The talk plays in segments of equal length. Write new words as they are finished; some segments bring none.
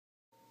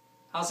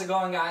How's it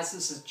going, guys?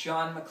 This is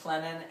John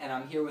McLennan, and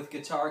I'm here with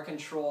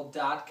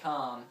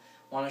GuitarControl.com. I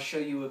want to show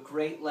you a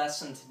great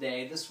lesson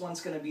today. This one's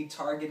going to be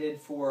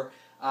targeted for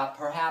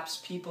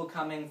perhaps people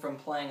coming from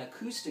playing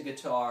acoustic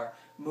guitar,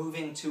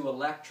 moving to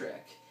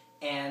electric.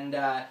 And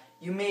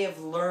you may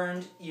have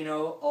learned, a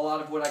lot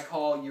of what I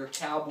call your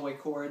cowboy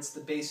chords,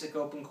 the basic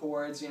open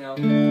chords, D,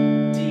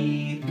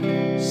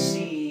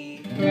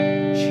 C,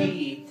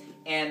 G.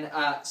 And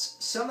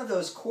some of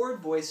those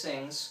chord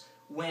voicings,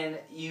 when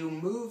you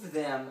move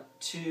them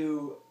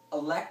to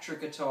electric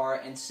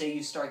guitar and say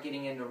you start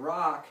getting into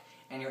rock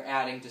and you're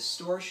adding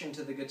distortion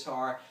to the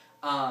guitar,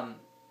 I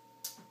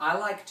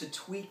like to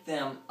tweak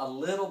them a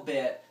little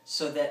bit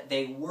so that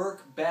they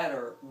work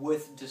better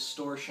with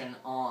distortion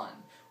on,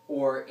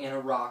 or in a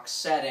rock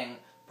setting,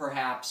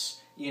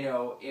 perhaps,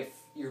 if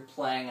you're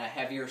playing a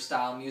heavier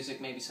style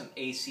music, maybe some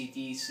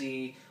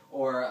AC/DC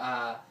or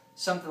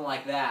something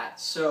like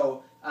that.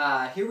 So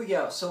here we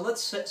go. So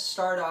let's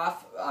start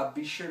off.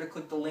 Be sure to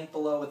click the link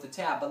below with the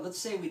tab, but let's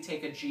say we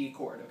take a G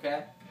chord,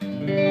 okay?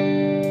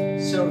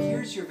 So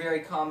here's your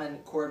very common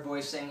chord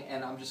voicing,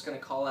 and I'm just going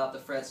to call out the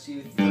frets to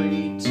you.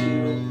 3,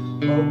 2,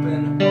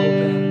 open,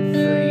 3,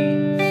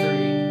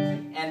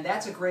 3. And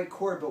that's a great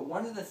chord, but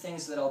one of the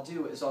things that I'll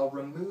do is I'll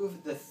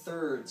remove the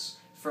thirds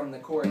from the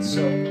chord.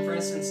 So, for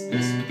instance,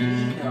 this B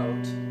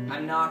note,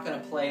 I'm not going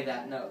to play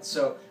that note.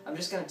 So I'm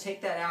just going to take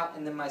that out,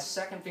 and then my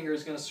second finger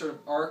is going to sort of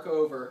arc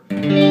over,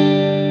 and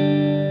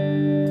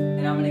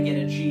I'm going to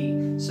get a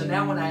G. So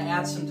now when I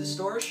add some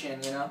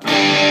distortion,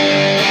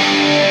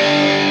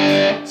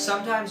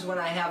 sometimes when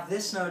I have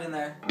this note in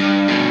there,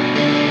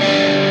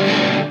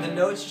 the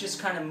notes just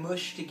kind of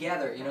mush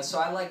together, so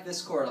I like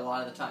this chord a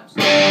lot of the times.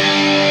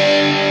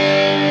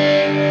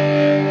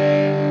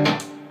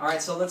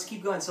 Alright, so let's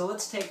keep going. So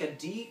let's take a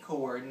D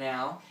chord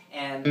now,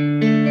 and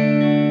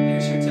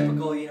here's your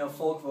typical,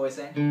 folk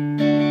voicing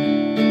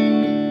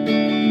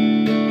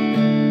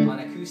on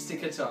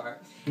acoustic guitar.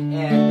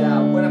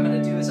 And what I'm going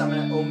to do is I'm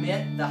going to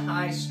omit the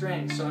high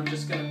string. So I'm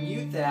just going to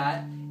mute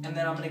that, and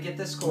then I'm going to get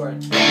this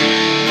chord. And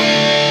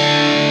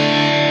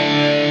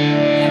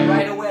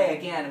right away,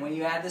 again, when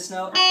you add this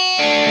note,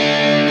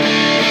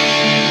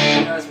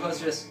 as opposed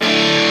to just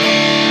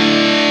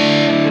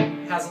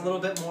has a little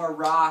bit more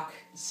rock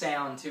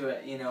sound to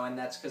it, and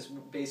that's because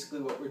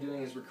basically what we're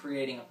doing is we're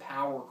creating a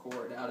power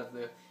chord out of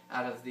the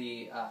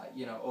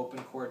open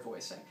chord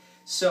voicing.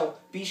 So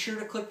be sure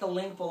to click the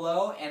link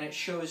below, and it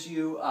shows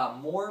you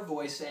more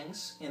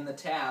voicings in the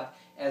tab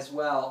as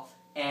well,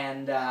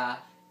 and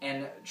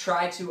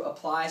try to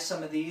apply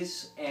some of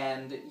these,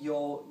 and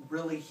you'll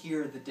really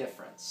hear the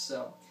difference.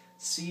 So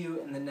see you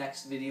in the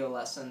next video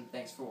lesson.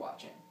 Thanks for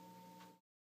watching.